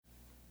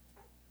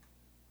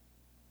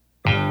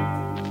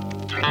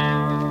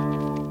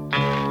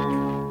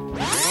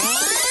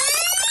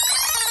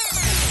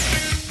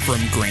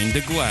From grain to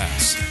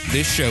glass,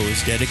 this show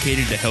is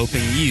dedicated to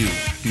helping you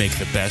make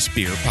the best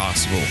beer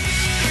possible.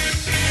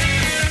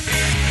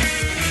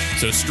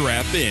 So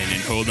strap in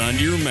and hold on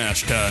to your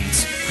mash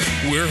tuns.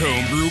 We're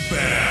Homebrew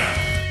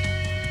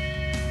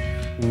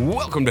Bound.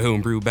 Welcome to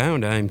Homebrew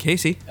Bound. I'm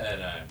Casey.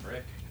 And I'm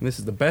Rick. And this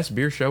is the best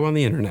beer show on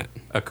the internet.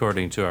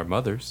 According to our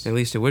mothers. At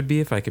least it would be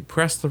if I could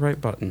press the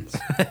right buttons.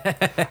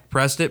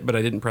 Pressed it, but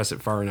I didn't press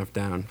it far enough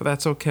down. But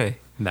that's okay.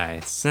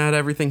 Nice. Not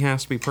everything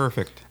has to be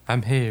perfect.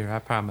 I'm here, I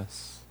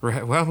promise.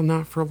 Right, well,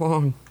 not for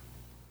long.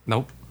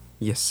 Nope.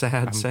 You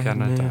sad, I'm sad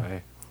gonna man.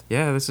 die.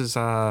 Yeah, this is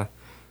 9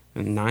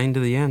 to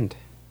the end.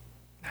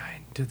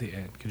 9 to the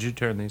end. Could you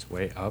turn these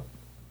way up?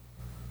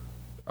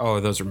 Oh,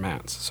 those are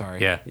Matt's.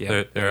 Sorry. Yeah,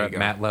 there they're you at go.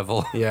 Matt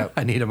level. Yeah.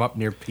 I need them up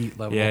near Pete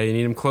level. Yeah, you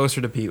need them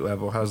closer to Pete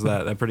level. How's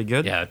that? That pretty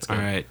good? Yeah, that's good.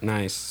 All right,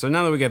 nice. So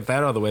now that we got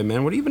that out of the way,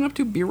 man, what have you been up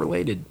to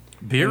beer-related?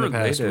 Beer in the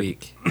past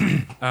related.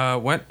 week?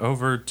 Went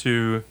over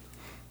to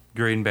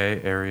Green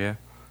Bay area.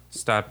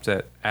 Stopped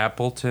at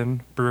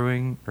Appleton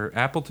Brewing, or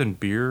Appleton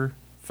Beer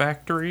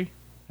Factory,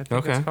 I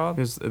think it's called.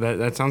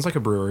 That sounds like a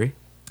brewery.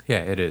 Yeah,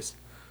 it is.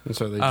 And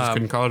so they just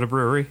couldn't call it a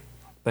brewery?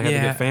 They had to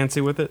yeah. get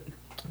fancy with it?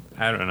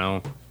 I don't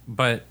know.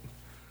 But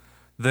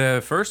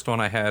the first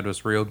one I had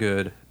was real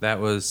good. That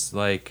was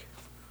like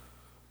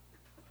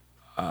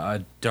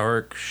a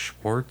dark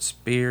Schwartz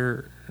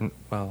beer.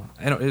 Well,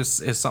 I know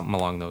it's something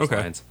along those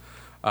lines.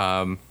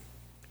 And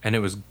it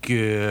was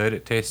good.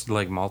 It tasted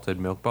like malted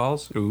milk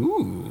balls.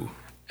 Ooh.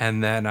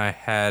 And then I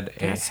had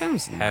a That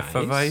sounds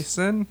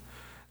Hefeweizen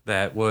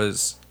that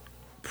was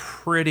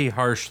pretty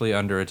harshly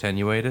under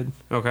attenuated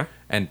Okay.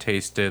 and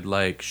tasted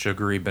like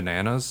sugary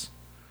bananas,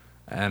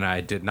 and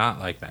I did not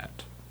like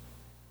that.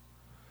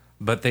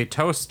 But they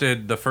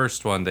toasted the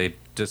first one. They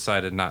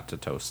decided not to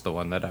toast the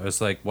one that I was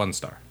like 1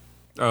 star.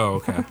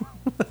 Oh, okay.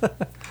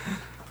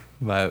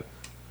 But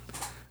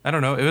I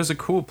don't know. It was a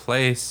cool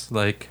place.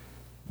 Like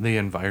the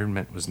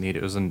environment was neat.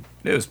 It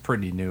was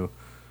pretty new.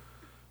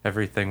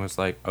 Everything was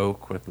like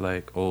oak with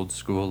like old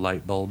school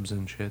light bulbs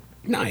and shit.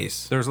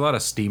 Nice. There was a lot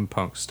of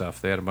steampunk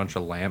stuff. They had a bunch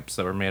of lamps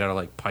that were made out of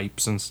like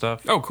pipes and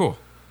stuff. Oh, cool.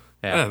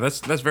 Yeah. Yeah, that's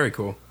very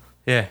cool.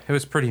 Yeah, it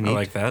was pretty neat. I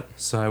like that.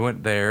 So I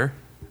went there,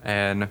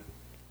 and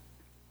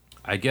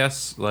I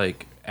guess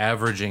like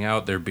averaging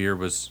out their beer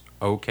was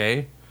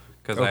okay,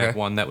 because I had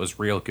one that was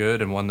real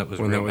good and one that was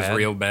When real that was bad.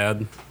 real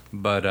bad.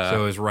 But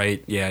So it was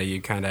right. Yeah, you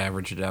kind of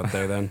averaged it out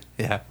there then.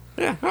 yeah,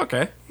 Yeah,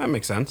 okay. That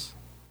makes sense.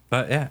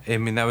 but yeah, I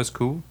mean that was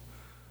cool,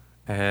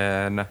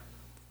 and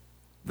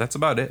that's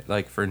about it.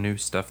 Like for new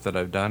stuff that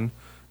I've done.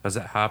 I was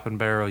at Hop and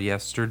Barrel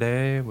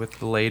yesterday with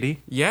the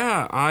lady.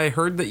 Yeah, I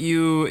heard that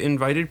you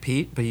invited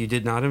Pete, but you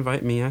did not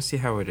invite me. I see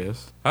how it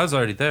is. I was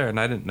already there, and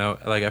I didn't know.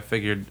 Like I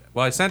figured.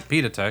 Well, I sent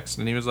Pete a text,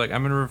 and he was like,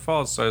 "I'm in River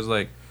Falls," so I was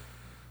like,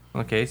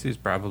 "Well, Casey's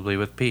probably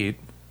with Pete."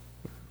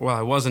 Well,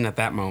 I wasn't at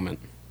that moment.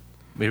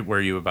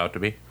 Were you about to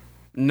be?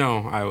 No,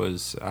 I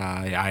was.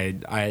 I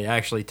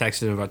actually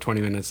texted him about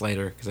 20 minutes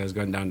later because I was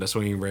going down to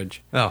Swinging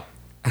Bridge. Oh.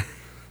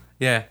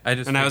 Yeah, I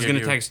just. And I was going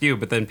figured to text you,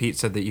 but then Pete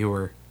said that you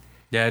were.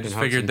 Yeah, I just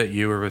in figured Hudson. that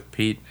you were with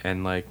Pete,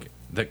 and like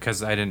that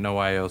because I didn't know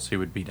why else he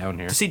would be down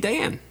here. To see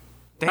Dan.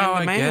 Dan Oh, the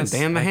I man. guess.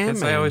 Dan the I ham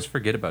guess man. I always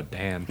forget about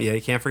Dan. Yeah,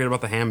 you can't forget about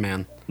the ham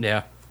man.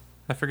 Yeah,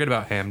 I forget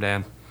about Ham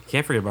Dan. You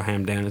can't forget about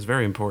ham Dan. It's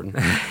very important.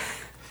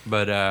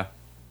 But yeah,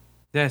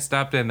 I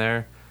stopped in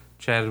there,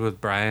 chatted with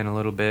Brian a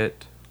little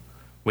bit.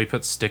 We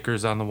put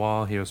stickers on the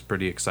wall. He was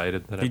pretty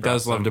excited that He I brought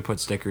does love some. to put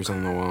stickers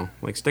on the wall.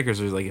 Like,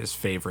 stickers are like his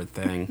favorite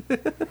thing.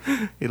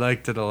 He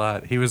liked it a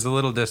lot. He was a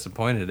little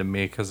disappointed in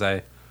me because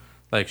I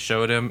like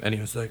showed him and he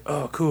was like,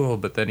 "Oh, cool,"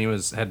 but then he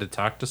had to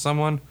talk to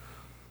someone.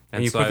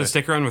 And you so put the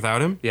sticker on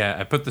without him? Yeah,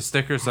 I put the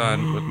stickers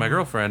on with my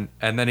girlfriend,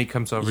 and then he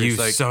comes over. You he's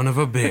like, son of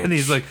a bitch. and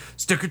he's like,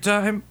 "Sticker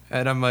time,"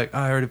 and I'm like,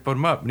 "I already put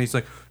them up," and he's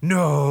like,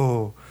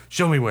 "No,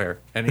 show me where,"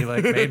 and he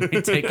like made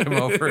me take him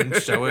over and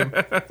show him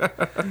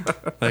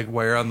like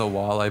where on the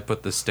wall I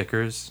put the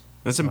stickers.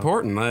 That's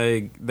important.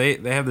 Like, they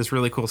have this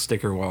really cool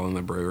sticker wall in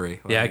the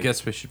brewery. Like, Yeah, I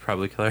guess we should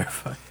probably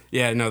clarify.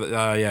 Yeah,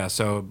 no, yeah.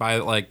 So by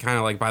like kind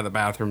of like by the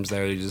bathrooms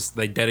there,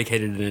 they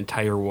dedicated an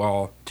entire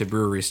wall to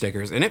brewery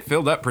stickers, and it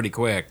filled up pretty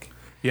quick.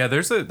 Yeah,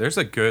 there's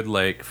a good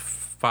like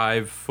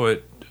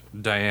 5-foot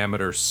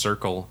diameter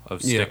circle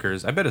of Yeah.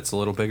 stickers. I bet it's a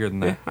little bigger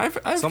than that. I've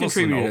It's almost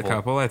an contributed a oval.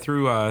 couple. I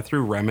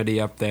threw Remedy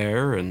up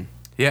there, and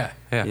Yeah.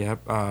 yep.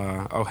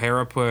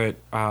 O'Hara put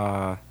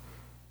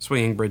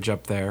Swinging Bridge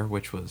up there,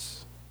 which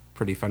was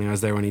pretty funny. I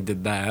was there when he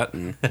did that,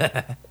 and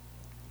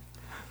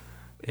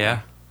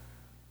Yeah.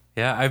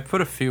 Yeah, I put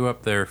a few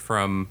up there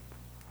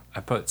I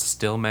put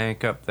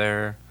Stillmank up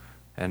there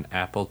and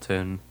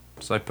Appleton.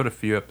 So I put a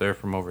few up there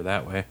from over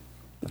that way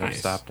that I Nice.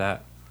 stopped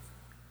at.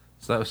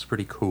 So that was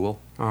pretty cool.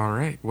 all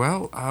right.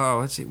 Well,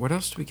 let's see. What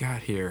else do we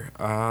got here?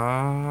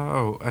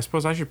 I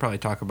suppose I should probably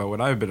talk about what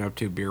I've been up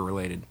to beer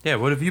related. Yeah,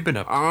 what have you been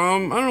up to? I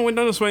don't know. Went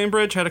down to Swinging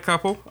Bridge, had a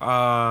couple.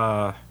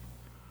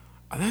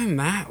 Other than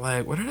that,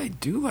 like, what did I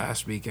do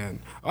last weekend?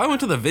 Oh, I went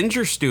to the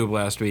Vinger Stube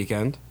last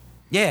weekend.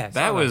 Yeah,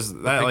 That was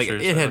that like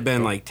it had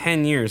been like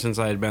 10 years since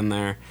I had been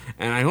there,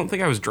 and I don't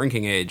think I was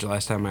drinking age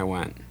last time I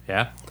went.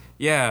 Yeah.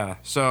 Yeah.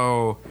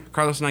 So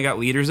Carlos and I got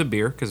liters of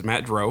beer because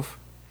Matt drove.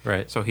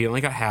 Right. So he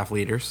only got half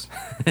liters.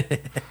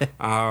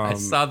 I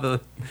saw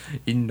the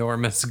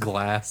enormous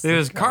glass. It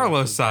was that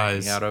Carlos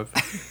drinking size. out of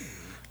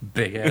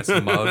big ass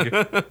mug.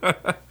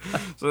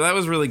 So that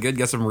was really good.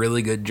 Got some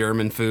really good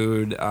German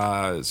food,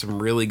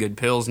 some really good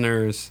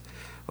pilsners.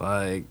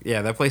 Like,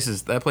 yeah, that place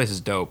is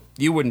dope.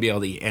 You wouldn't be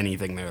able to eat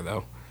anything there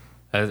though.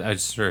 I'm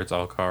sure it's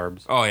all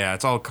carbs. Oh yeah,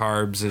 it's all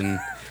carbs and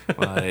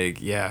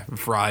like yeah,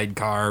 fried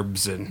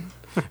carbs and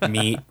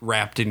meat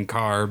wrapped in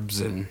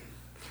carbs and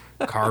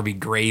carby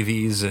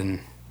gravies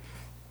and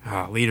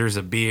liters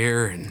of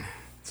beer and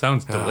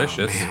Sounds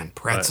delicious. Oh, man,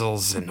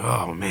 pretzels and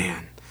oh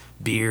man,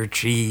 beer,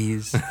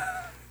 cheese.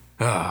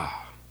 I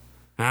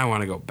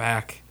want to go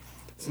back.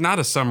 It's not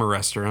a summer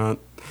restaurant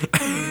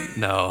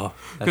No,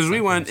 because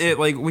we went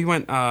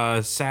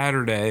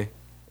Saturday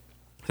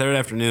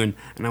afternoon,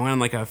 and I went on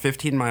like a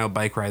 15-mile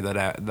bike ride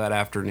that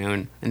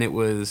afternoon, and it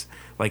was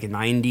like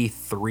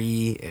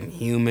 93 and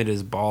humid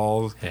as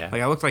balls. Yeah.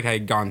 Like I looked like I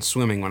had gone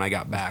swimming when I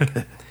got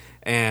back.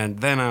 And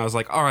then I was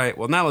like, all right,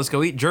 well now let's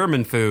go eat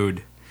German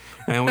food.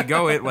 And we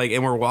go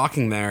and we're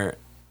walking there,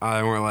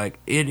 and we're like,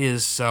 it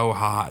is so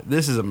hot.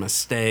 This is a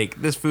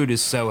mistake. This food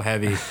is so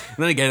heavy. And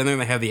then I get in there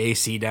and they have the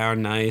AC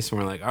down nice, and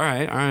we're like, all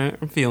right,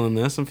 I'm feeling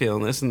this. And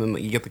then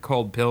you get the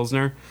cold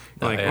Pilsner.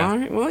 You're like, yeah. all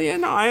right, well, yeah,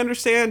 no, I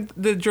understand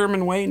the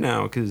German way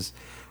now, because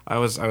I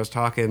was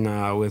talking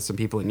with some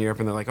people in Europe,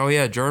 and they're like, oh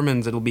yeah,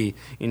 Germans, it'll be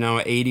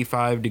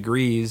 85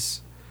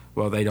 degrees.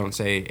 Well, they don't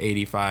say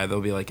 85.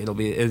 They'll be like it'll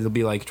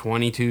be like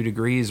 22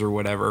 degrees or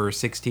whatever, or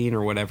 16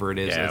 or whatever it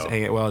is. Yeah.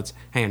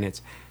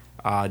 It's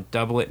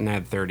double it and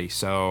add 30.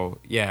 So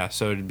yeah,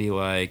 so it'd be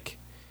like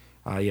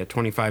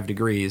 25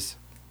 degrees.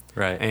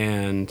 Right.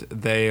 And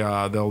they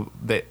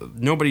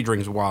nobody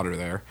drinks water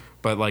there,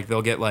 but like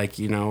they'll get like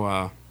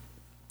a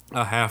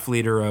half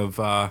liter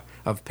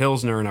of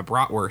Pilsner and a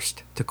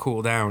bratwurst to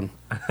cool down.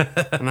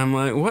 And I'm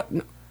like, what?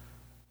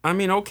 I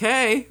mean,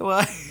 okay,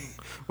 like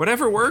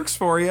whatever works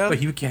for you.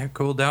 But you can't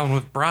cool down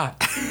with brat.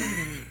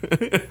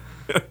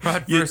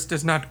 Bratwurst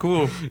is not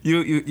cool.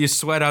 You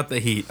sweat out the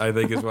heat, I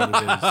think is what it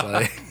is.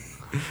 Like,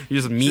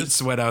 you just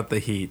sweat out the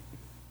heat.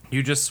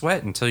 You just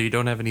sweat until you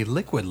don't have any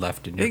liquid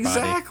left in your body.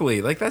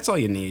 Exactly. Like that's all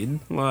you need.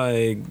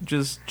 Like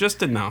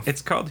just enough.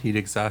 It's called heat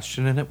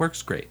exhaustion, and it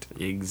works great.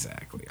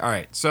 Exactly. All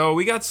right. So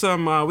we got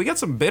some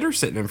bitter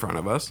sitting in front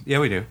of us. Yeah,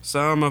 we do.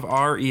 Some of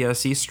our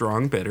ESE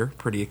strong bitter.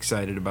 Pretty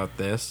excited about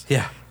this.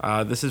 Yeah.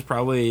 This is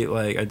probably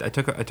like I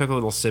took a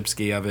little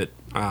sipski of it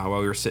while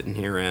we were sitting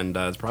here, and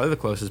it's probably the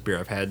closest beer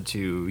I've had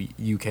to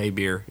UK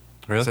beer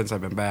since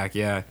I've been back.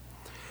 Yeah.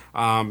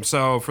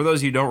 So for those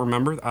of you who don't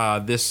remember,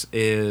 this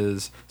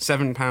is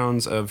 7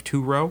 pounds of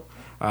 2-row,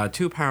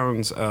 2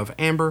 pounds of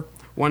amber,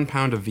 1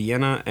 pound of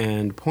Vienna,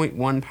 and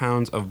 0.1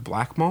 pounds of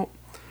black malt.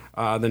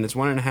 Then it's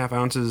 1.5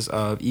 ounces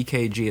of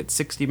EKG at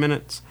 60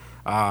 minutes,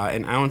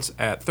 an ounce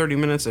at 30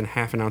 minutes, and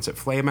half an ounce at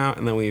flame out.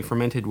 And then we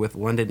fermented with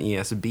London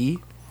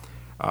ESB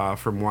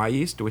from Y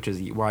Yeast, which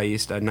is Y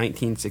Yeast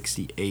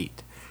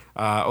 1968.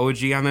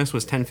 OG on this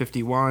was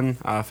 1051,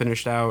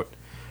 finished out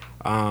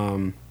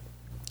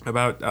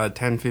about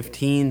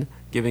 10-15,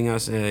 giving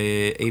us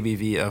a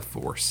ABV of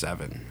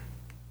 4.7.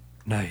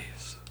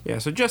 Nice. Yeah,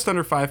 so just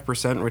under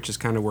 5%, which is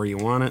kind of where you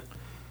want it.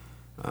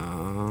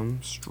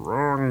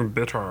 Strong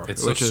bitter.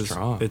 It's so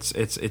strong. It's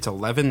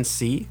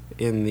 11C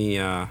in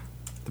the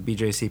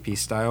BJCP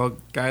style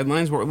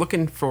guidelines. What we're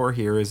looking for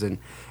here is an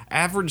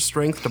average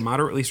strength to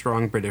moderately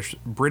strong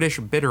British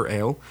bitter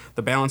ale.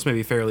 The balance may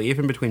be fairly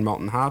even between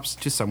malt and hops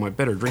to somewhat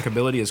bitter.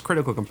 Drinkability is a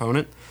critical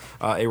component.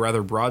 A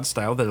rather broad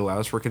style that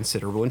allows for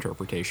considerable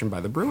interpretation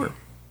by the brewer.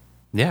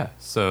 Yeah,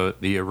 so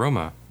the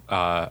aroma,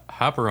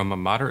 hop aroma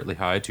moderately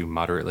high to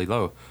moderately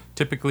low,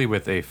 typically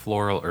with a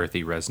floral,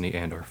 earthy, resiny,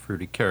 and or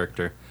fruity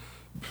character.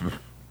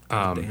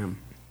 Damn.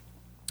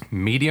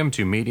 Medium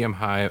to medium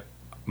high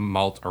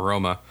malt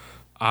aroma,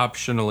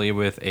 optionally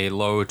with a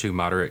low to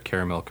moderate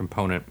caramel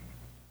component.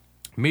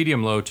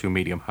 Medium low to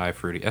medium high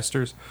fruity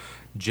esters.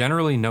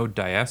 Generally no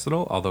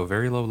diacetyl, although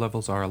very low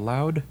levels are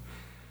allowed.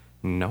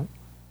 No.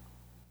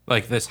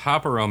 Like this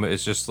hop aroma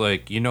is just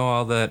like,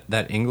 all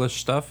that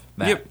English stuff?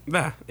 That.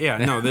 Yep. Yeah.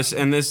 No.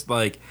 This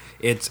like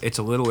it's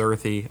a little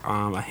earthy,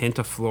 a hint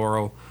of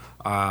floral,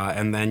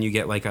 and then you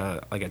get like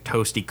a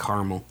toasty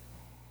caramel.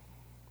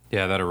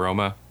 Yeah, that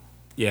aroma.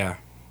 Yeah.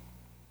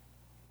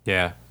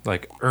 Yeah,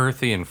 like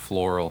earthy and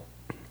floral,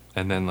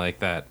 and then like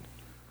that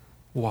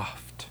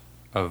waft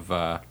of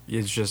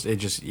It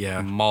just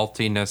yeah.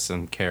 maltiness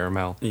and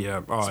caramel.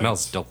 Yeah. Oh,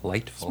 Smells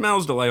delightful.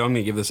 Smells delightful. I'm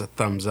gonna give this a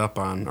thumbs up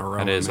on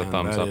aroma. That is a man.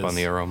 thumbs That up on is-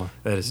 the aroma.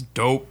 That is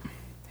dope.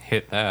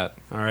 Hit that.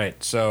 All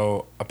right.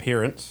 So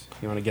appearance.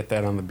 You want to get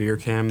that on the beer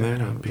cam there?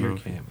 Beer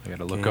Okay. can. I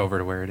gotta look Can. over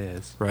to where it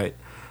is. Right.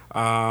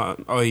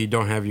 You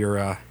don't have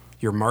your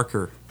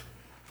marker.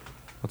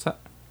 What's that?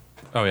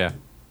 Oh yeah,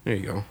 There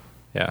you go.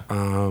 yeah.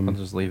 I'll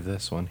just leave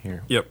this one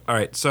here. Yep. All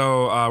right.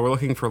 So we're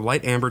looking for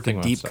light amber to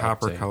Thing deep wants to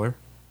copper update. color.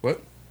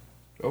 What?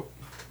 Oh.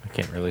 I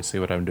can't really see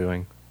what I'm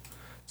doing.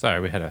 Sorry,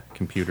 we had a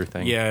computer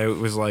thing. Yeah, it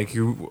was like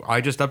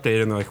I just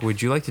updated, and they're like,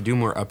 "Would you like to do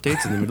more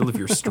updates in the middle of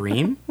your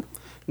stream?"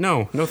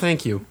 No,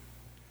 thank you.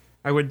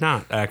 I would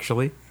not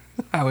actually.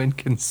 How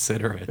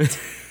inconsiderate.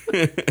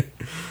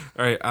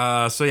 All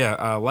right, so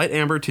yeah, light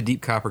amber to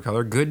deep copper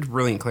color, good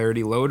brilliant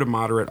clarity, low to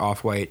moderate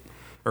off-white,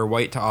 or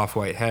white to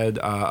off-white head.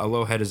 A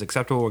low head is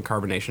acceptable, and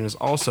carbonation is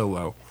also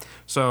low.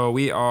 So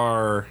we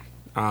are,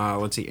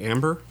 let's see,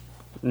 amber?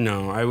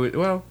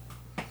 No,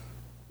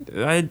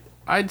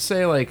 I'd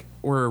say like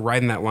we're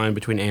riding that line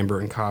between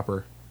amber and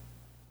copper.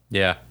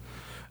 Yeah.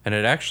 And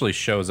it actually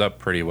shows up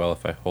pretty well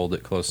if I hold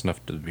it close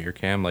enough to the beer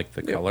cam, like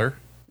the color.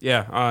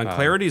 Yeah,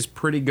 clarity is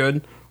pretty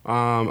good.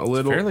 A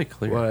little fairly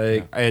clear.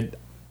 Like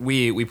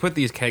we put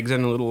these kegs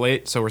in a little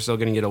late, so we're still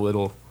gonna get a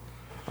little.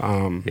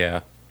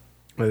 Yeah.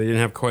 They didn't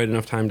have quite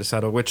enough time to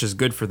settle, which is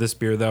good for this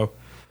beer though.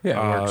 Yeah,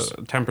 it works.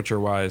 Temperature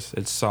wise,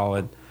 it's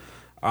solid.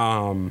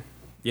 Clarity's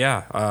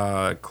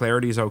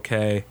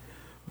okay.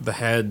 The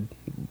head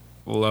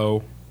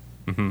low,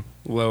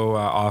 low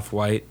off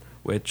white,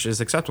 which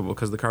is acceptable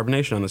because the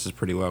carbonation on this is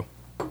pretty low.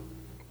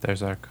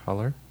 There's our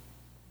color.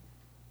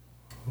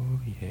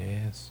 Oh,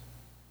 yes.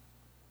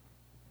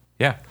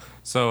 Yeah.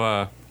 So,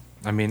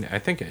 I mean, I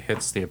think it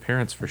hits the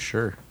appearance for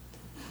sure.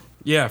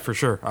 Yeah, for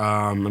sure.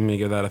 I'm gonna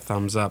give that a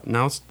thumbs up.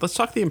 Now let's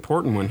talk the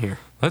important one here.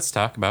 Let's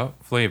talk about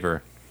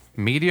flavor.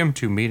 Medium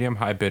to medium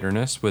high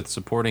bitterness with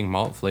supporting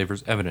malt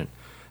flavors evident.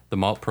 The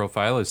malt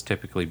profile is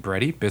typically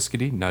bready,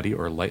 biscuity, nutty,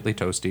 or lightly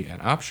toasty,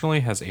 and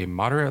optionally has a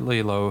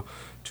moderately low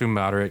to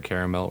moderate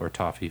caramel or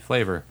toffee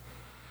flavor.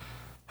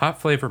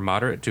 Hop flavor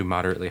moderate to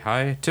moderately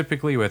high,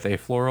 typically with a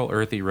floral,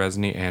 earthy,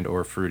 resiny, and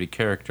or fruity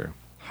character.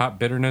 Hop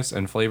bitterness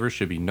and flavor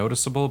should be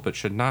noticeable but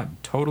should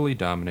not totally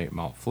dominate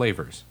malt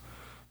flavors.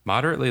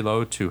 Moderately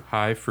low to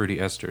high fruity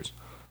esters.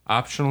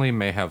 Optionally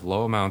may have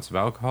low amounts of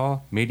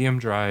alcohol, medium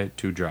dry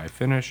to dry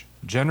finish,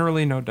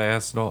 generally no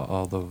diacetyl,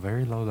 although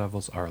very low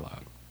levels are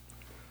allowed.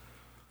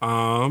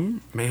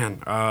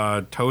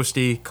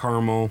 Toasty,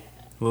 caramel,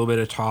 a little bit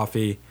of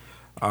toffee.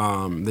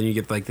 Then you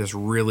get like this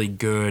really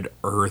good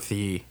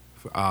earthy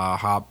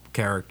hop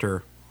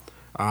character.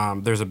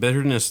 There's a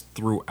bitterness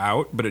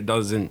throughout, but it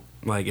doesn't,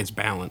 like, it's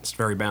balanced,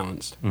 very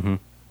balanced. Mm-hmm.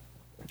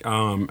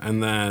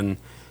 And then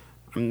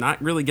I'm not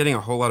really getting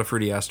a whole lot of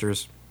fruity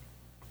esters.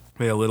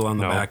 Maybe a little on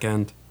the back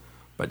end,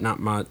 but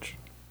not much.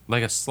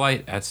 Like a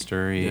slight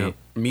estery. Yep.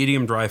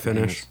 Medium dry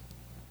finish.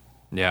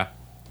 Yeah.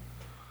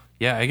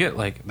 Yeah, I get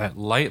like that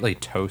lightly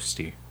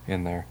toasty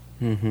in there.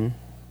 Mm-hmm.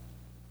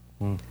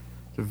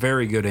 It's a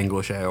very good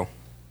English ale.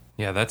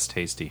 Yeah, that's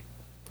tasty.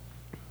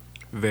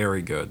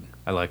 Very good.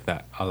 I like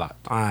that a lot.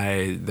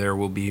 There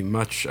will be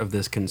much of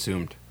this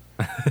consumed.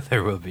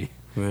 There will be.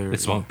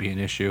 This won't be an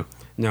issue.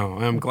 No,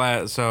 I'm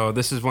glad. So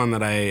this is one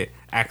that I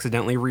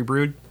accidentally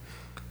rebrewed.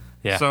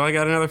 Yeah. So I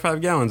got another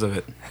 5 gallons of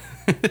it.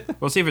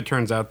 We'll see if it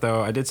turns out,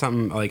 though. I did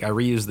something, like, I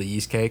reused the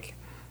yeast cake.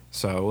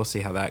 So we'll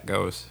see how that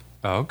goes.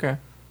 Oh, okay.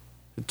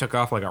 It took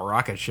off like a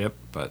rocket ship,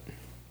 but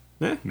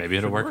maybe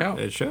it'll work out.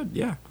 It should,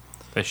 yeah.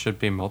 They should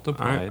be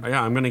multiplied.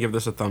 Yeah, I'm going to give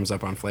this a thumbs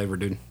up on flavor,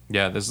 dude.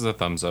 Yeah, this is a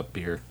thumbs up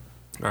beer.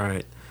 All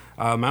right.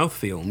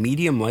 Mouthfeel.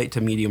 Medium light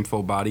to medium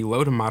full body,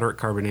 low to moderate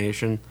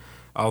carbonation,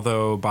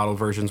 although bottle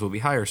versions will be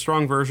higher.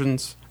 Stronger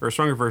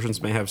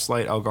versions may have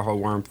slight alcohol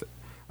warmth,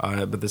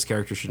 but this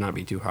character should not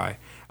be too high.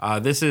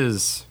 This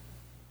is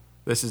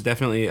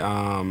definitely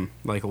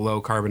like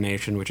low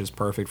carbonation, which is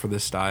perfect for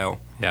this style.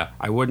 Yeah.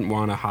 I wouldn't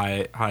want a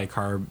high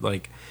carb.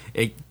 Like,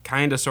 it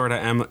kind of sort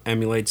of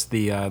emulates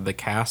the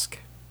cask.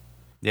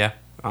 Yeah.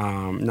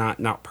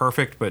 Not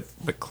perfect, but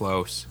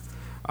close.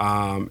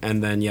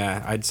 And then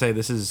I'd say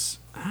this is,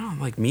 I don't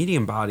know, like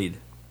medium bodied.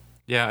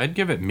 Yeah, I'd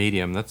give it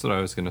medium. That's what I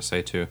was gonna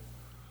say too.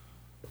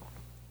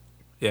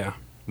 Yeah.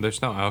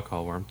 There's no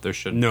alcohol warmth. There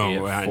should No, be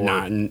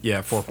 4.7.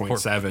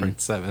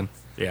 4.7.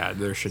 Yeah,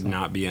 there should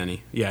not be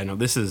any. Yeah, no,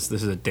 this is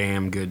a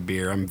damn good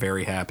beer. I'm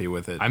very happy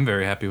with it. I'm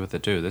very happy with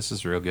it too. This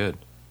is real good.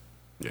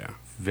 Yeah.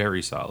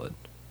 Very solid.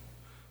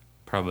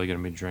 Probably gonna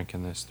be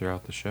drinking this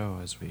throughout the show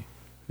as we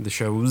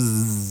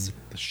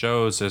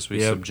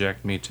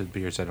subject me to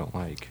beers I don't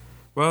like.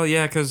 Well,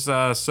 yeah, because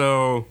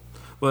so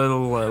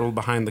little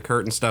behind the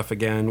curtain stuff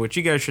again, which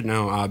you guys should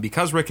know.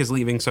 Because Rick is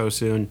leaving so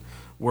soon,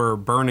 we're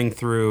burning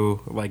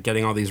through, like,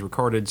 getting all these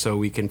recorded so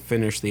we can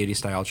finish the 80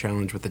 Style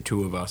Challenge with the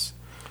two of us.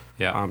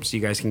 Yeah. So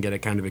you guys can get a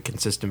kind of a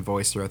consistent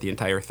voice throughout the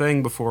entire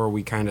thing before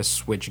we kind of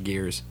switch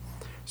gears.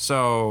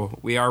 So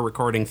we are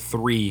recording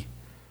 3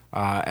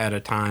 at a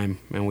time,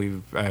 and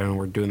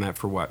we're doing that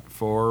for what,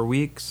 4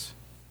 weeks?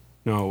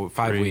 No,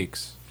 5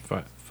 weeks.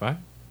 5?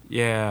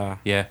 Yeah.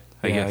 Yeah.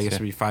 I guess it'll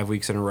be 5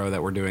 weeks in a row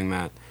that we're doing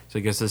that. So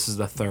I guess this is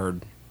the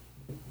third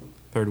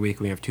week.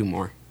 We have 2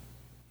 more.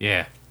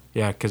 Yeah.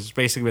 Yeah, because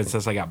basically been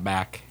since I got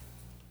back.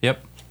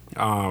 Yep.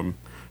 So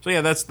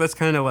yeah, that's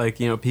kind of like,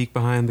 peek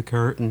behind the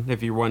curtain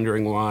if you're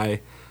wondering why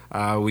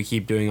we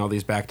keep doing all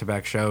these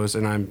back-to-back shows.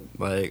 And I'm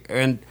like,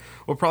 and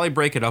we'll probably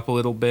break it up a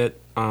little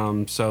bit.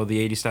 So the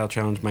 80 Style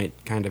Challenge might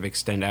kind of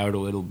extend out a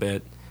little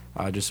bit,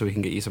 just so we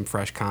can get you some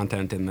fresh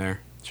content in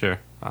there. Sure.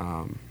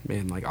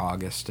 In like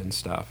August and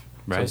stuff.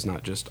 Right. So it's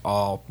not just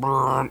all.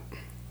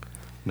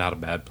 Not a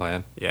bad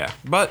plan. Yeah.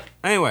 But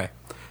anyway,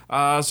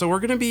 so we're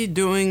gonna be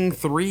doing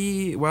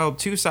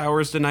 2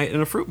 sours tonight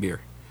and a fruit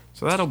beer.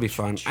 So that'll be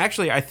fun.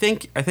 Actually, I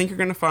think you're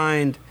gonna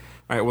find.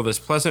 All right. Well, this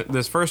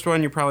first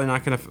one you're probably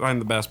not gonna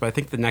find the best, but I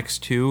think the next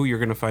two you're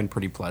gonna find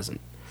pretty pleasant.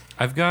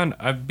 I've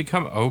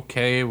become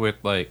okay with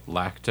like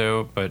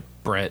lacto, but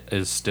Brett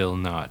is still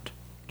not.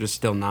 Just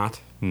still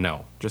not.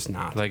 No. Just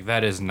not. Like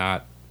that is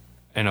not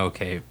an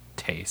okay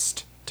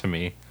taste to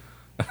me.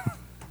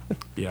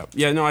 Yeah.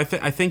 Yeah. No. I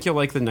think you'll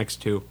like the next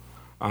two.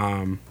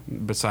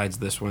 Besides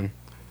this one,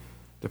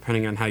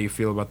 depending on how you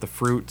feel about the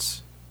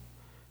fruits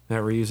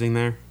that we're using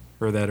there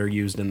or that are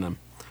used in them.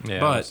 Yeah.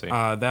 But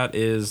that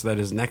is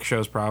next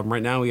show's problem.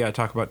 Right now we got to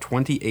talk about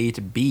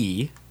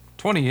 28B.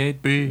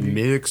 28B.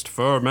 Mixed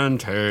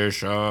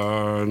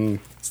fermentation.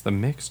 It's the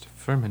mixed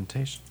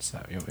fermentation.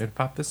 So you want me to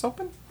pop this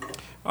open?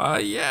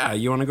 Yeah.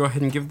 You want to go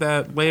ahead and give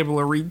that label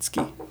a read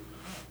ski?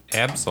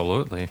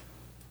 Absolutely.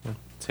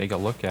 Take a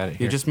look at it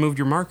here. You just moved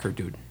your marker,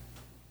 dude.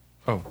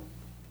 Oh.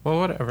 Well,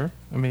 whatever.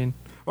 I mean,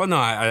 Well, no,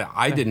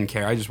 I didn't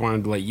care. I just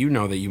wanted to let you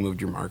know that you moved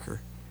your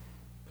marker.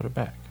 put it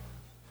back.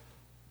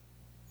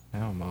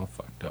 Now I'm all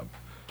fucked up.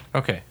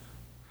 Okay.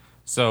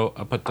 So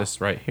I'll put this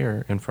right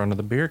here in front of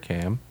the beer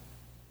cam.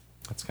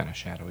 That's kind of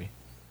shadowy.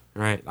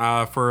 All right.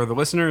 For the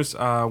listeners,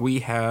 we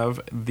have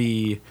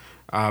the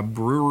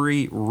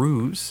Brewery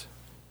Ruse.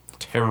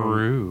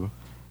 Teru.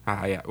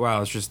 Yeah.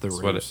 Well, it's just the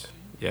That's what Ruse.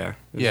 Yeah.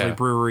 It's Yeah. like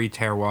Brewery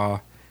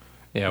Terroir.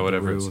 Yeah,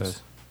 whatever it Ruse.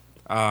 says.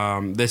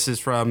 This is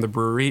from the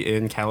brewery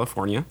in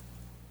California.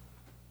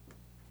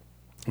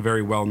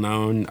 Very well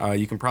known.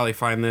 You can probably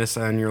find this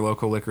on your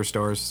local liquor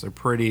stores. They're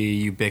pretty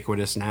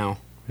ubiquitous now.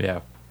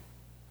 Yeah.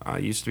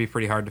 Used to be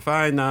pretty hard to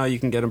find. Now you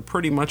can get them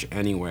pretty much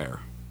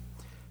anywhere.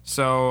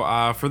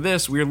 So for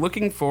this, we're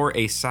looking for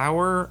a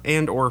sour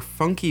and or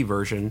funky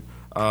version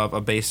of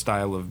a base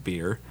style of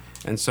beer.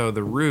 And so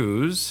the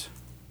Ruse,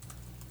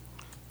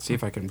 let's see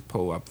if I can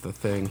pull up the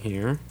thing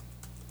here.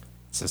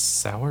 It's a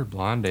sour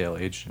blonde ale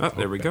aged in Oh,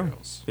 there oak we go.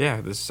 barrels. Yeah,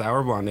 this is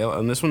sour blonde ale,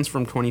 and this one's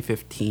from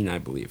 2015, I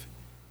believe.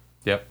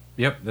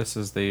 Yep. This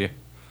is the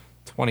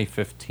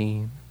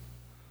 2015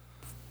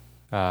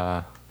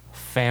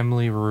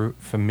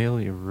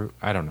 familiar root.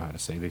 I don't know how to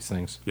say these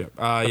things. Yep.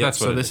 that's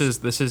So what it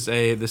this is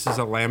a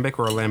lambic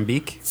or a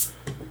lambic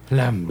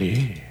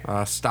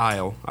Lambic.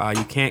 style.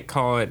 You can't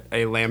call it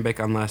a lambic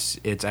unless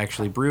it's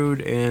actually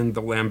brewed in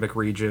the lambic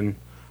region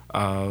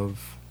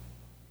of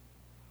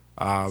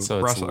So it's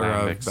Brussels or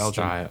lambic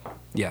Belgium. style.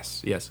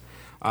 Yes.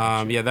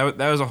 Yeah, that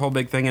was a whole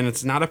big thing, and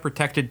it's not a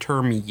protected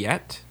term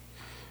yet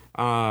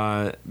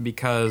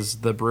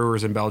because the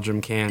brewers in Belgium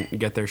can't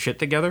get their shit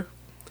together.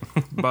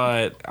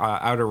 But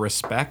out of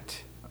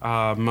respect,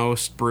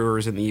 most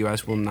brewers in the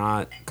U.S. will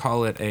not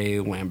call it a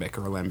lambic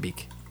or a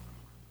lambic.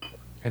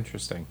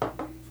 Interesting. Let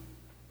me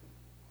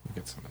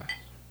get some of that.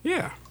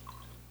 Yeah.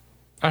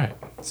 All right,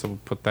 so we'll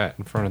put that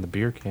in front of the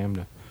beer cam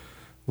to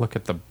look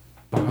at the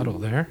bottle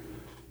there.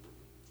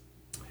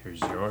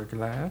 Here's your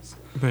glass.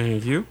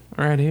 Thank you.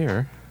 Right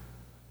here.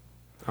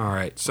 All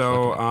right.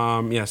 So,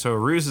 so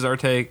Ruse is our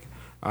take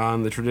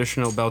on the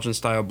traditional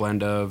Belgian-style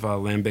blend of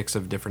lambics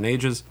of different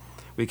ages.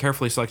 We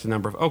carefully select a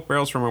number of oak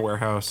barrels from our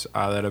warehouse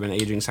that have been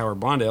aging sour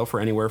blonde ale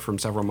for anywhere from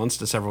several months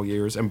to several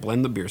years and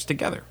blend the beers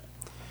together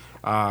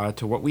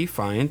to what we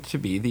find to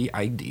be the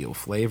ideal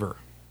flavor.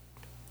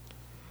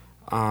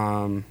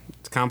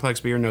 It's complex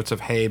beer, notes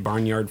of hay,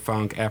 barnyard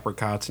funk,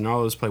 apricots, and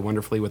all those play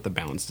wonderfully with the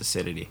balanced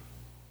acidity.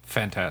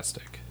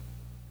 Fantastic.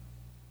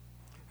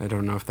 I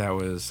don't know if that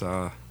was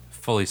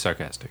Fully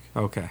sarcastic.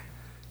 okay.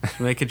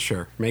 Make it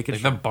sure. Make it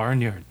Like sure. the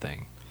barnyard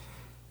thing.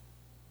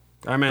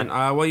 I mean,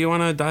 well, you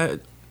want to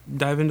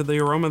dive into the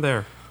aroma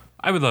there?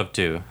 I would love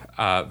to.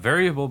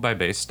 Variable by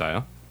base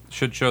style.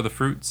 Should show the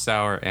fruit,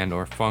 sour, and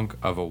or funk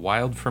of a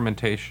wild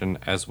fermentation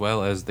as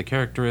well as the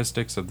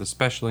characteristics of the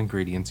special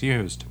ingredients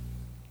used.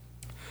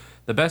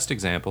 The best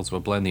examples will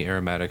blend the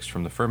aromatics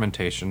from the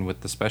fermentation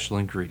with the special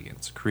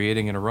ingredients,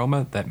 creating an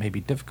aroma that may be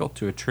difficult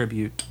to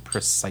attribute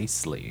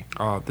precisely.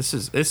 Oh, this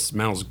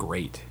smells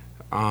great.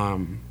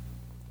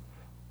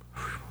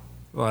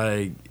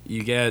 Like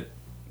you get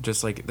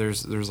just like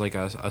there's like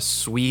a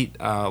sweet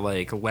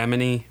like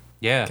lemony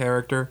Yeah,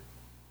 character.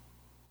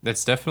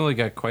 that's definitely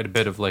got quite a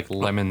bit of like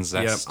lemon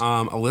zest.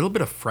 Yep. A little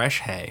bit of fresh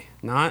hay.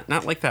 Not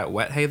like that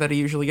wet hay that I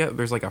usually get.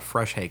 There's like a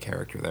fresh hay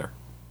character there.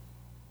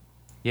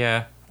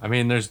 Yeah, I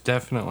mean, there's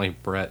definitely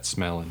Brett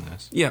smell in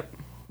this. Yep.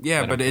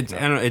 Yeah, but I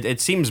don't know, it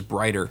seems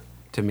brighter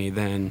to me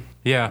than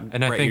Yeah,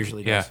 and I Brett think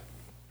usually does.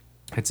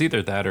 it's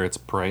either that or it's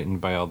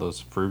brightened by all those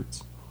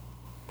fruits.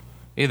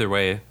 Either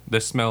way,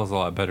 this smells a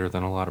lot better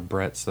than a lot of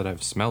Brett's that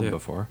I've smelled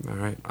before. All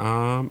right.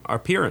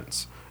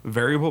 Appearance.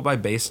 Variable by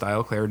base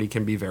style, clarity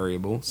can be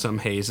variable. Some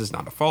haze is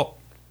not a fault.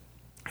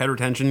 Head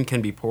retention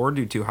can be poor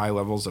due to high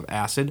levels of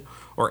acid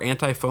or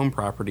anti-foam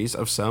properties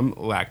of some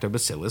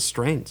lactobacillus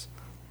strains.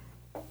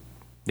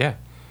 Yeah.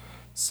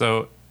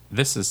 So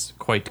this is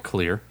quite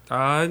clear.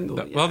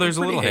 Well, there's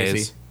a pretty little hazy.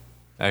 haze,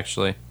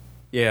 actually.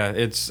 Yeah,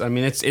 it's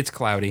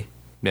cloudy.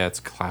 Yeah, it's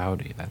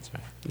cloudy. That's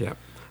right.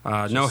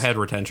 Yeah. No head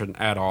retention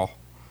at all.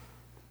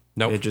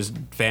 Nope. It just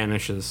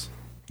vanishes.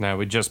 No,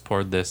 we just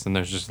poured this, and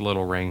there's just a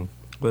little ring.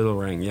 Little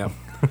ring, yep.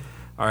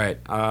 All right.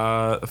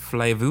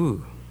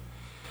 Flavor.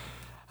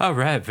 All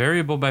right,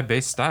 variable by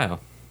base style,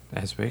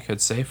 as we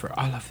could say for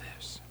all of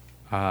this.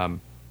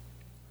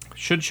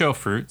 Should show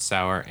fruit,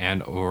 sour,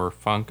 and or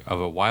funk of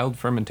a wild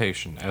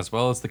fermentation, as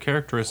well as the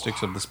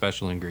characteristics of the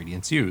special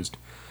ingredients used.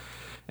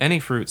 Any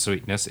fruit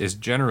sweetness is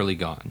generally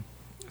gone,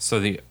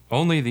 so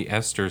only the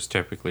esters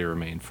typically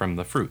remain from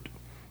the fruit.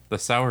 The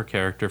sour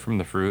character from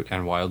the fruit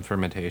and wild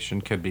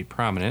fermentation could be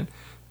prominent,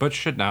 but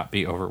should not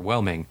be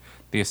overwhelming.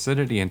 The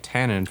acidity and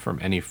tannin from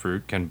any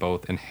fruit can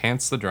both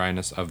enhance the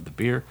dryness of the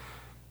beer.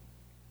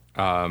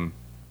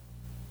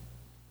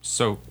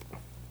 So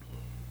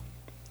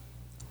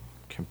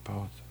can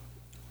both.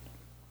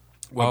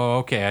 Oh,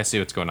 okay. I see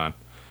what's going on.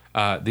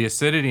 The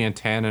acidity and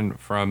tannin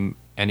from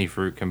any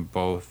fruit can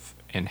both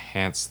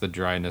enhance the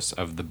dryness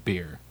of the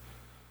beer.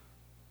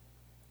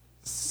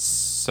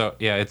 So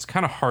yeah, it's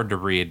kind of hard to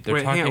read.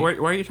 Wait, hang on. Why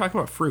are you talking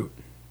about fruit?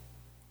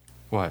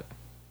 What?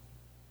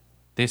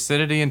 The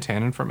acidity and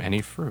tannin from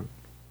any fruit.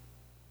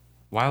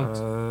 Wild.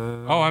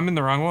 Oh, I'm in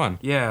the wrong one.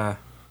 Yeah.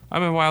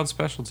 I'm in wild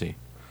specialty.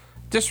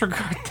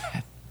 Disregard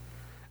that.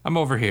 I'm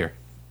over here.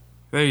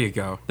 There you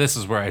go. This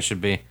is where I should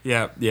be.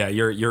 Yeah.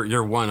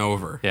 You're one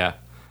over. Yeah.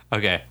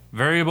 Okay.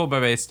 Variable by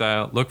base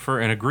style. Look for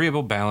an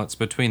agreeable balance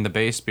between the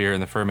base beer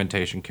and the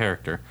fermentation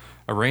character.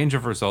 A range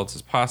of results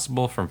is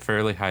possible from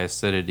fairly high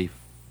acidity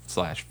 /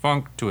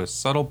 funk to a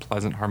subtle,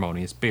 pleasant,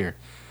 harmonious beer.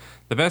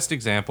 The best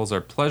examples are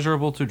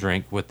pleasurable to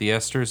drink with the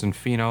esters and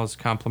phenols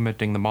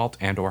complementing the malt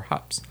and or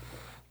hops.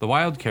 The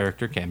wild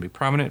character can be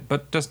prominent,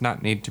 but does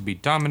not need to be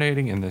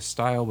dominating in this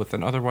style with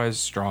an otherwise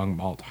strong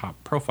malt hop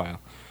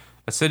profile.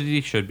 Acidity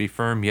should be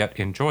firm yet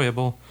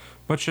enjoyable,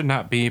 but should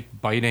not be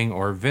biting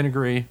or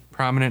vinegary,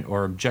 prominent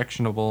or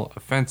objectionable,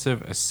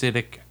 offensive,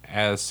 acidic.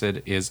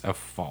 Acid is a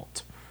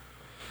fault.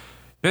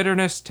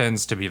 Bitterness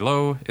tends to be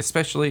low,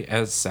 especially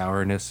as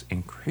sourness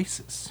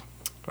increases.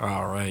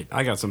 All right.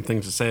 I got some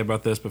things to say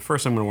about this, but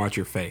first I'm going to watch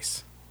your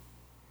face.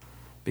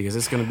 Because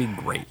it's going to be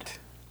great.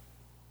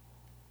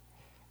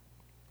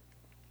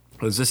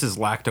 Because this is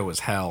lacto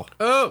as hell.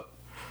 Oh!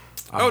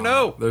 Oh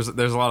no! There's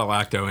a lot of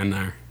lacto in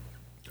there.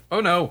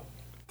 Oh no!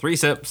 3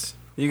 sips.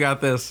 You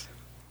got this.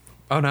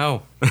 Oh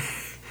no!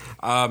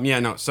 Yeah,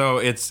 no. So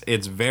it's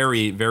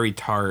very, very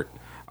tart.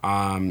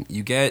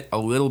 You get a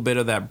little bit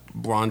of that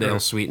blonde ale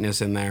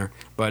sweetness in there,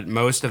 but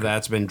most of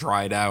that's been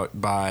dried out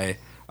by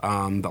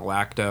the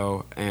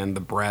lacto and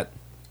the Brett.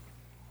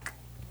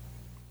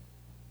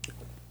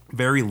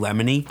 Very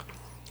lemony.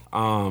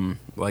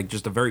 Like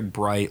just a very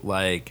bright,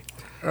 like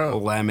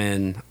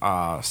lemon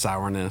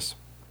sourness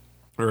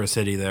or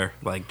acidity there.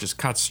 Like just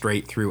cuts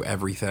straight through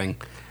everything.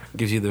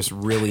 Gives you this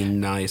really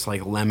nice,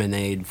 like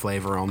lemonade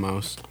flavor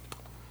almost.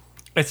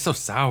 It's so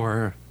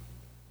sour.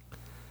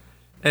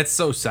 It's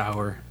so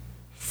sour.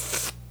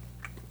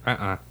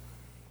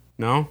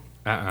 No?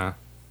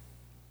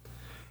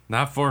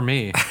 Not for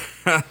me.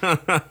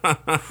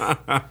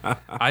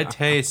 I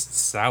taste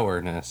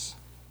sourness.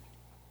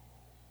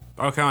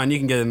 Oh, come on, you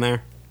can get in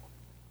there.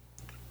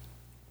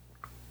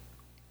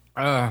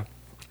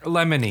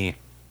 Lemony.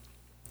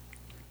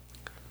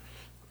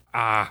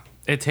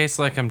 It tastes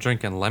like I'm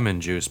drinking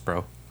lemon juice,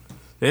 bro.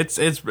 It's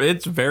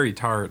very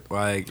tart.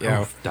 Like,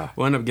 yeah,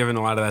 we'll end up giving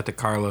a lot of that to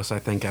Carlos, I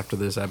think, after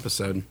this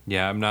episode.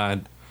 Yeah, I'm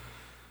not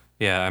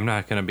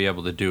gonna be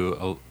able to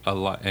do a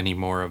lot any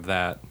more of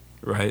that.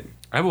 Right?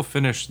 I will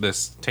finish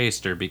this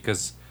taster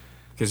because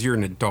you're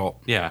an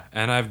adult. Yeah,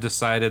 and I've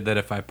decided that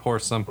if I pour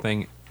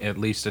something, at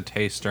least a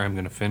taster, I'm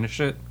gonna finish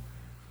it.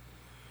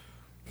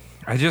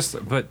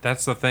 But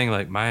that's the thing.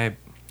 Like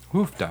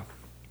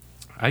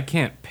I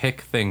can't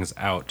pick things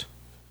out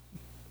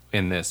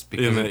in this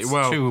because it's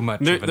too much.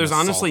 There's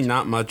honestly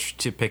not much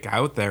to pick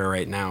out there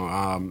right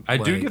now. I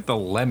do get the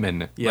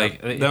lemon. Yeah,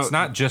 it's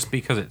not just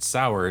because it's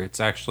sour; it's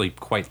actually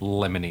quite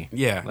lemony.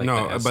 Yeah,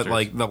 but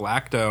like the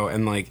lacto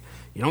and like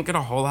you don't get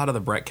a whole lot of the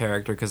Brett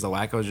character because the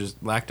lacto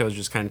is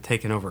just kind of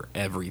taking over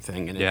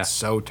everything, and it's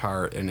so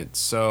tart and it's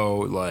so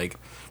like.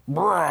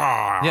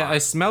 Yeah, I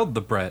smelled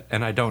the Brett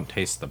and I don't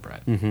taste the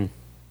Brett. Mm-hmm.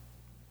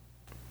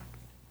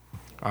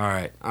 All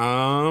right.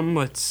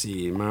 Let's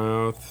see.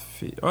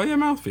 Mouthfeel. Oh yeah,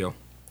 mouthfeel.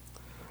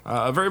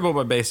 A variable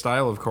by base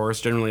style, of course,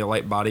 generally a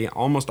light body,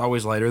 almost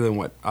always lighter than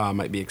what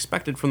might be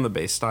expected from the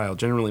base style.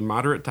 Generally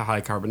moderate to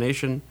high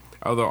carbonation,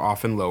 although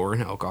often lower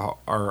in alcohol,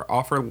 or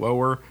offer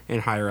lower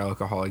and higher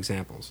alcohol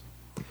examples.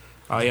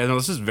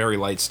 This is very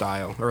light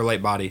style or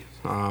light body.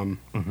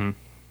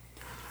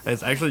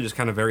 It's actually just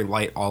kind of very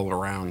light all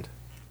around.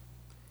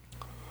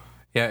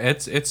 Yeah,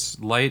 it's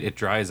light. It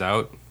dries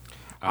out.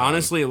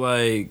 Honestly,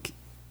 like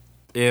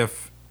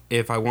if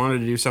I wanted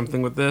to do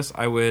something with this,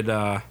 I would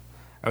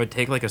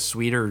take like a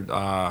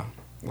sweeter,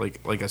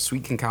 like a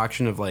sweet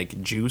concoction of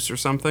like juice or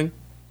something.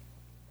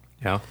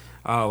 Yeah.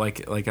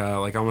 Like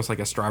almost like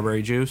a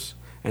strawberry juice,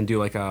 and do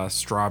like a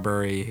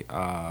strawberry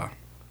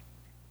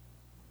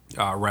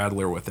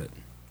radler with it,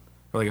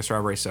 or like a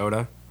strawberry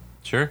soda.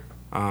 Sure.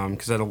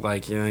 Because it'll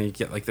you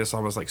get like this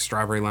almost like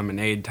strawberry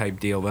lemonade type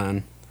deal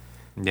then.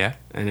 Yeah.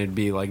 and it'd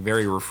be like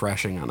very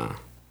refreshing on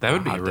That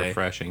would be a hot day.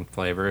 refreshing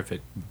flavor if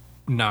it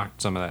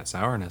knocked some of that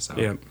sourness out.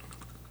 Yep.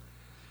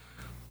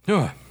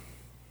 Ugh.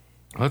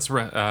 Let's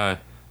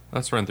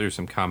run through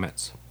some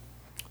comments.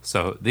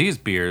 So these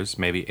beers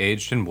may be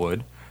aged in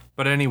wood,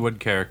 but any wood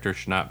character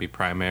should not be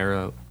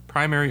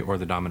primary or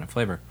the dominant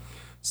flavor.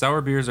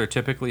 Sour beers are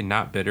typically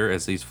not bitter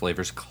as these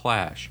flavors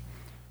clash.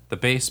 The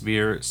base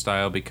beer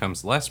style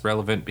becomes less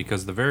relevant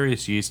because the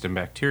various yeast and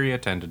bacteria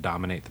tend to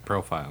dominate the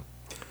profile.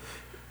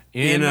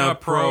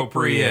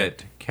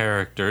 Inappropriate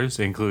characters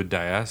include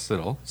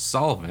diacetyl,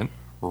 solvent,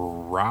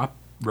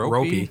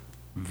 ropey,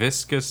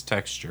 viscous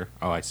texture.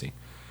 Oh, I see.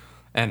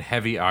 And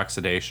heavy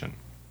oxidation.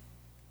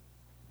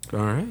 All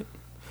right.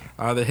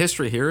 The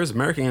history here is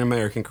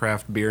American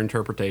craft beer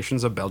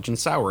interpretations of Belgian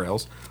sour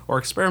ales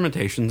or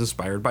experimentations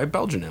inspired by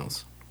Belgian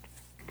ales.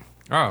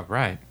 Oh,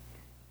 right.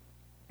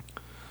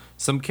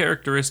 Some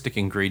characteristic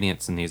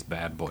ingredients in these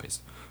bad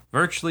boys.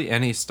 Virtually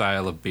any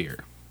style of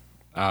beer.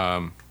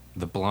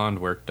 The blonde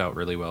worked out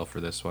really well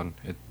for this one.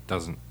 It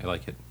doesn't,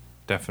 it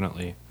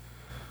definitely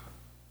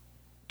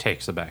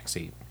takes a back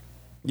seat.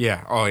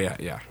 Yeah. Oh, yeah,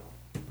 yeah.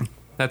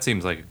 That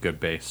seems like a good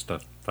base to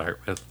start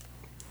with.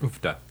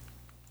 Oofda.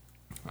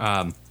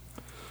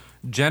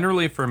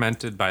 Generally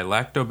fermented by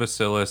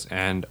Lactobacillus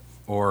and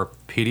or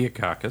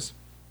Pediococcus,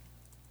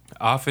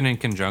 often in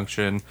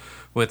conjunction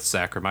with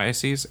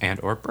Saccharomyces and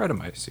or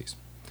Brettanomyces.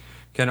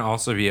 Can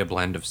also be a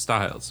blend of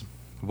styles.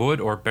 Wood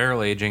or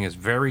barrel aging is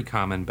very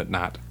common but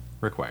not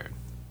required.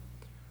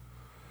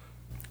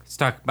 Let's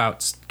talk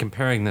about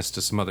comparing this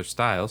to some other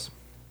styles.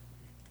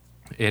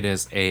 It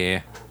is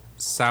a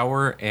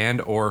sour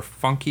and or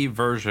funky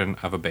version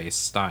of a base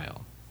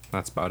style.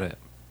 That's about it.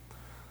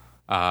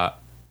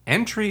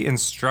 Entry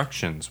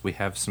instructions. We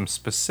have some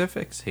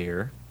specifics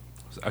here.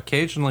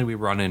 Occasionally we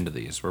run into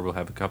these where we'll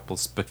have a couple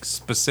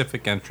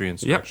specific entry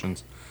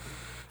instructions. Yep.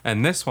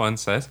 And this one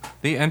says,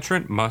 the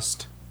entrant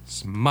must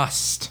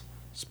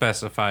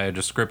specify a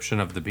description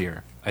of the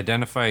beer,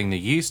 identifying the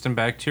yeast and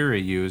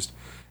bacteria used,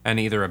 and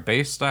either a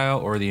base style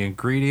or the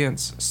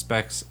ingredients,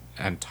 specs,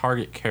 and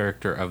target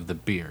character of the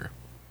beer.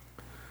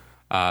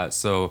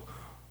 So,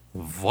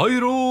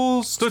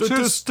 vital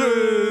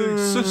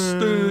statistics.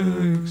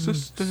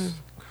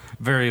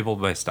 Variable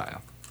by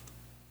style.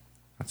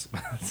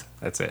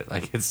 That's it.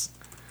 Like it's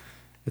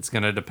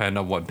gonna depend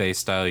on what base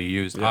style you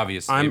use. Yeah.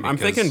 Obviously, I'm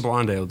thinking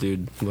blonde ale,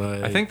 dude.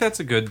 Like, I think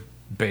that's a good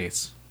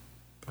base.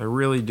 I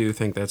really do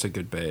think that's a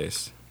good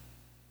base.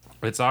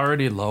 It's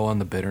already low on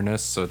the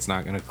bitterness, so it's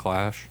not gonna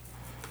clash.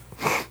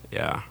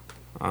 Yeah.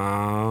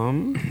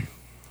 And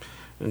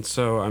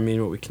so, I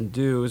mean, what we can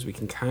do is we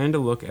can kind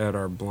of look at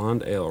our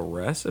blonde ale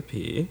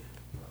recipe.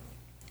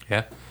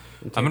 Yeah.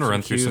 I'm going to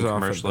run through some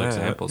commercial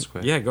examples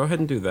quick. Yeah, go ahead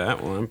and do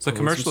that one. So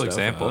commercial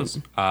examples.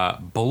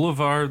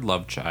 Boulevard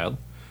Love Child.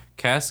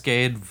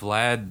 Cascade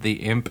Vlad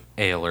the Imp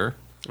Aler.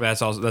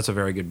 That's a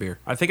very good beer.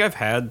 I think I've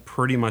had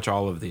pretty much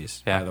all of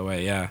these, by the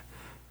way, yeah.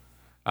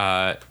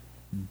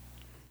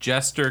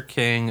 Jester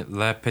King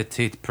Le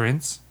Petit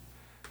Prince.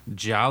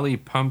 Jolly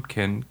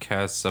Pumpkin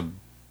Calabaza.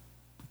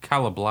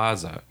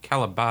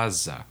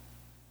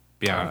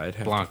 I'd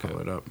have Blanca. to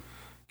pull it up.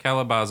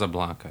 Calabaza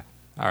Blanca.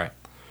 All right.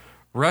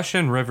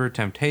 Russian River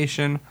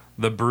Temptation,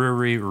 the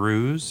Brewery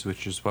Ruse,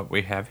 which is what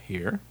we have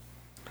here,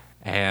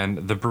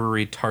 and the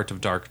Brewery Tart of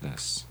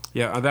Darkness.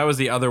 Yeah, that was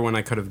the other one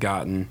I could have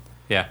gotten.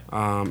 Yeah.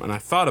 And I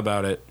thought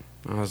about it.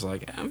 I was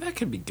like, that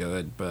could be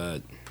good,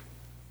 but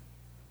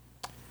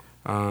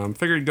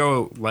figured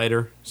go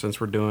lighter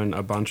since we're doing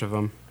a bunch of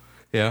them.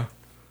 Yeah.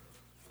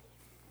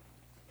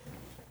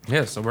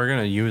 Yeah, so we're going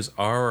to use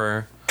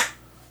our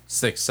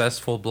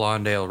successful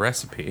blonde ale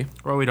recipe.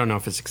 Well, we don't know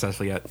if it's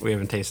successful yet. We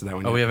haven't tasted that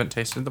one yet. Oh, we haven't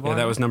tasted the blonde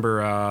Yeah, that was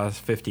number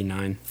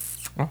 59.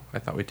 Oh, I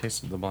thought we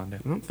tasted the blonde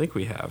ale. I don't think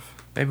we have.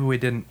 Maybe we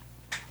didn't.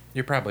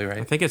 You're probably I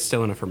right. think it's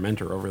still in a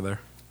fermenter over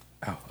there.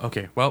 Oh,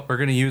 okay. Well, we're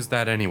going to use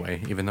that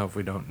anyway, even though if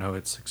we don't know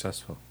it's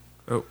successful.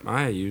 Oh,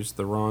 I used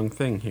the wrong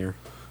thing here.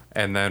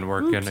 And then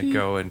we're going to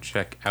go and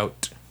check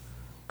out.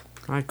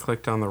 I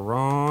clicked on the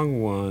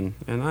wrong one,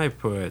 and I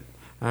put...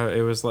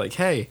 it was like,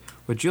 hey,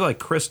 would you like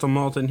crystal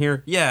malt in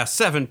here? Yeah,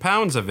 7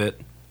 pounds of it.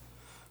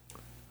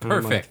 And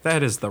I'm Perfect. like,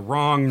 that is the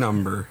wrong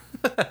number.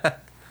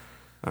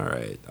 All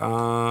right.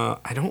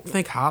 I don't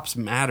think hops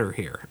matter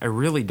here. I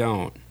really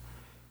don't.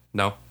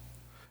 No.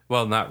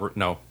 Well,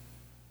 no.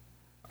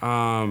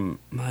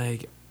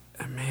 Like,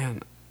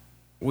 man,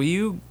 will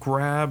you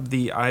grab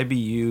the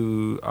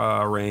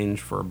IBU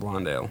range for a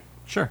blonde ale?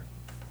 Sure.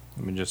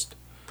 Let me just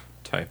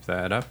type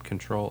that up.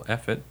 Control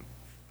F it.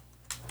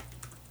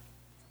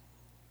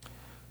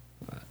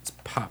 Let's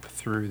pop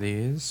through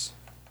these.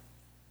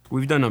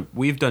 We've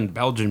done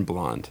Belgian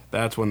blonde.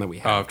 That's one that we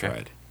have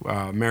okay.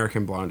 tried.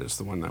 American blonde is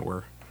the one that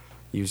we're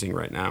using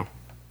right now.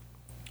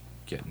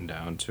 Getting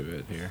down to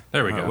it here.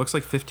 There we go. It looks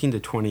like 15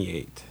 to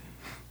 28.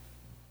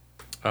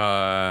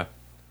 Yep,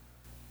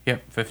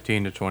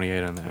 15 to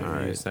 28 on that. All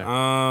right. There.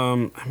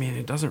 I mean,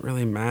 it doesn't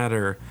really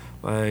matter.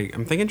 Like,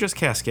 I'm thinking just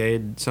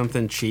Cascade,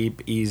 something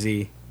cheap,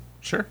 easy.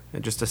 Sure.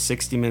 And just a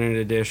 60-minute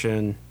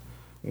edition,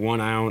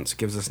 1 ounce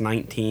gives us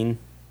 19.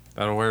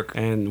 That'll work.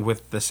 And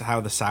with this,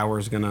 how the sour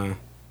is gonna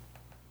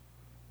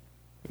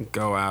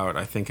go out,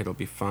 I think it'll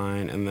be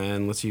fine. And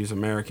then let's use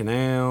American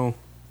Ale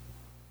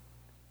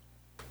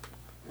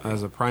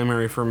as a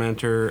primary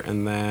fermenter,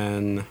 and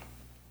then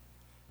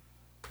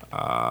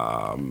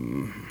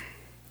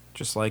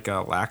just like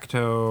a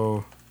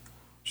lacto,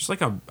 just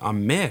like a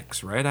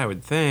mix, right? I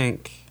would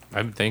think.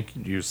 I would think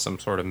you'd use some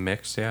sort of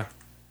mix, yeah.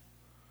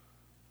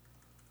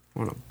 I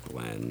want to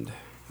blend.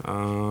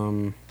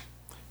 Don't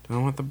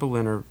want the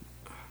Berliner.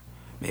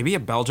 Maybe a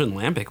Belgian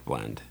Lambic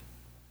blend.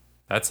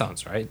 That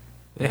sounds right.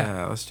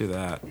 Yeah, let's do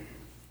that.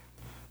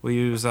 We'll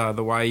use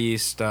the Y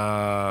Yeast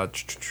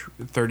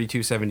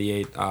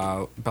 3278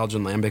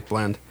 Belgian Lambic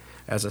blend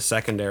as a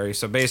secondary.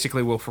 So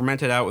basically, we'll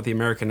ferment it out with the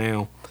American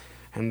Ale,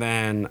 and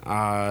then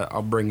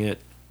I'll bring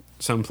it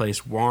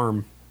someplace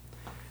warm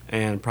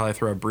and probably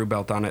throw a brew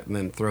belt on it, and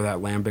then throw that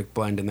Lambic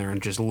blend in there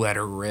and just let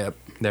her rip.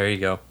 There you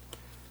go.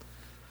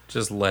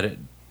 Just let it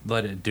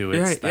do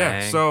its thing.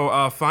 Yeah.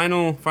 So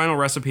final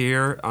recipe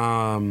here.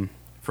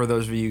 For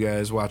those of you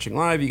guys watching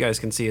live, you guys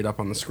can see it up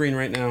on the screen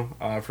right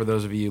now. For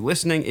those of you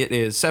listening, it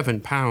is 7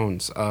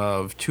 pounds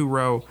of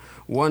 2-row,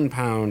 1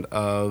 pound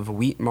of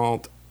wheat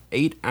malt,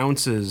 8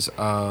 ounces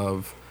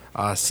of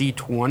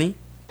C20,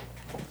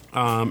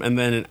 and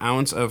then an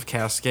ounce of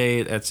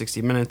Cascade at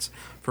 60 minutes.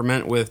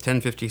 Ferment with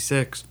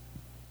 1056.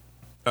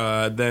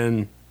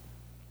 Then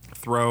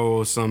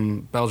throw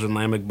some Belgian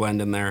Lambic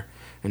blend in there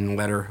and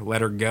let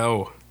her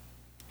go.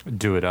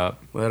 Do it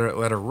up. Let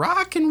her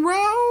rock and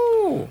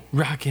roll.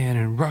 Rockin'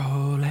 and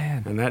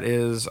rollin'. And that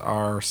is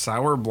our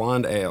sour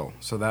blonde ale.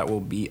 So that will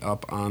be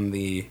up on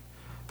the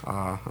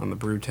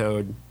Brew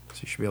Toad. So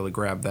you should be able to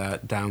grab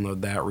that,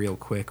 download that real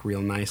quick,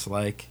 real nice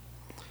like.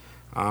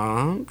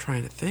 I'm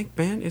trying to think,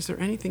 Ben, is there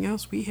anything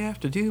else we have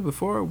to do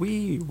before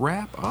we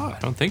wrap up? I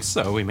don't think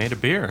so. We made a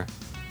beer.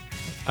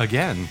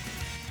 Again.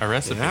 A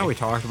recipe. Yeah, we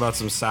talked about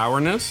some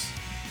sourness.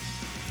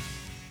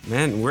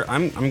 Man,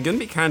 I'm gonna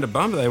be kind of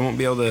bummed that I won't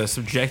be able to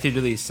subject you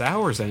to these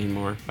sours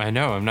anymore. I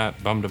know. I'm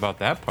not bummed about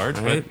that part,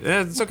 but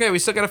Yeah, it's okay. We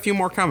still got a few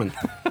more coming.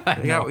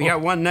 we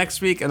got one next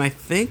week, and I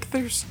think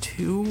there's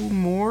 2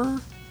 more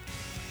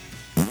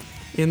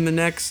in the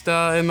next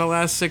in the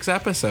last 6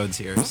 episodes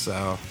here.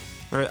 So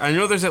I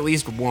know there's at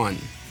least 1.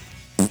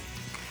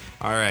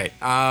 All right,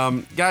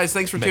 guys,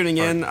 thanks for tuning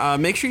in.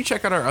 Make sure you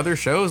check out our other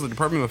shows, the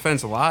Department of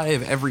Offense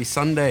Live every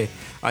Sunday.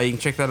 You can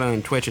check that out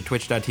on Twitch at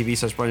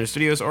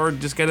twitch.tv/BlindNerdStudios, or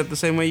just get it the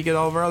same way you get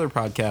all of our other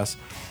podcasts.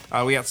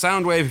 We got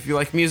Soundwave if you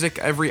like music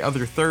every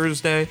other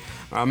Thursday.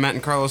 Matt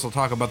and Carlos will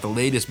talk about the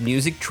latest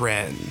music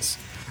trends.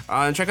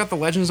 And check out the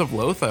Legends of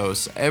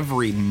Lothos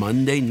every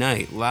Monday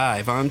night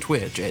live on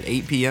Twitch at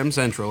 8 p.m.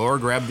 Central, or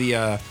grab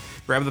the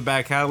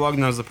back catalog.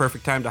 Now's the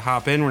perfect time to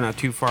hop in. We're not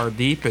too far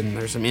deep, and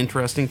there's some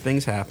interesting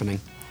things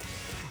happening.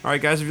 All right,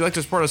 guys, if you'd like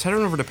to support us, head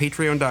on over to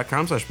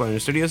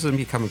patreon.com/BlindNerdStudios and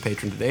become a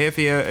patron today. If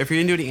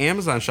you're into the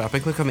Amazon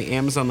shopping, click on the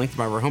Amazon link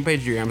to our homepage.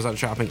 Do your Amazon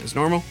shopping as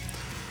normal.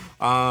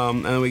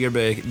 And then we get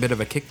a bit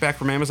of a kickback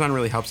from Amazon. It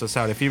really helps us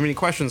out. If you have any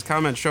questions,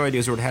 comments, show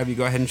ideas, or what have you,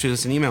 go ahead and shoot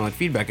us an email at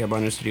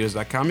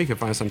feedback@blindnerdstudios.com. You can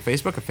find us on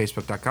Facebook at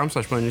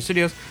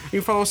facebook.com/blindnerdstudios. You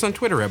can follow us on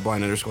Twitter at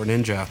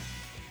blind_ninja.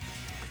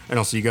 And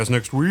I'll see you guys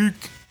next week.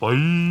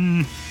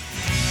 Bye.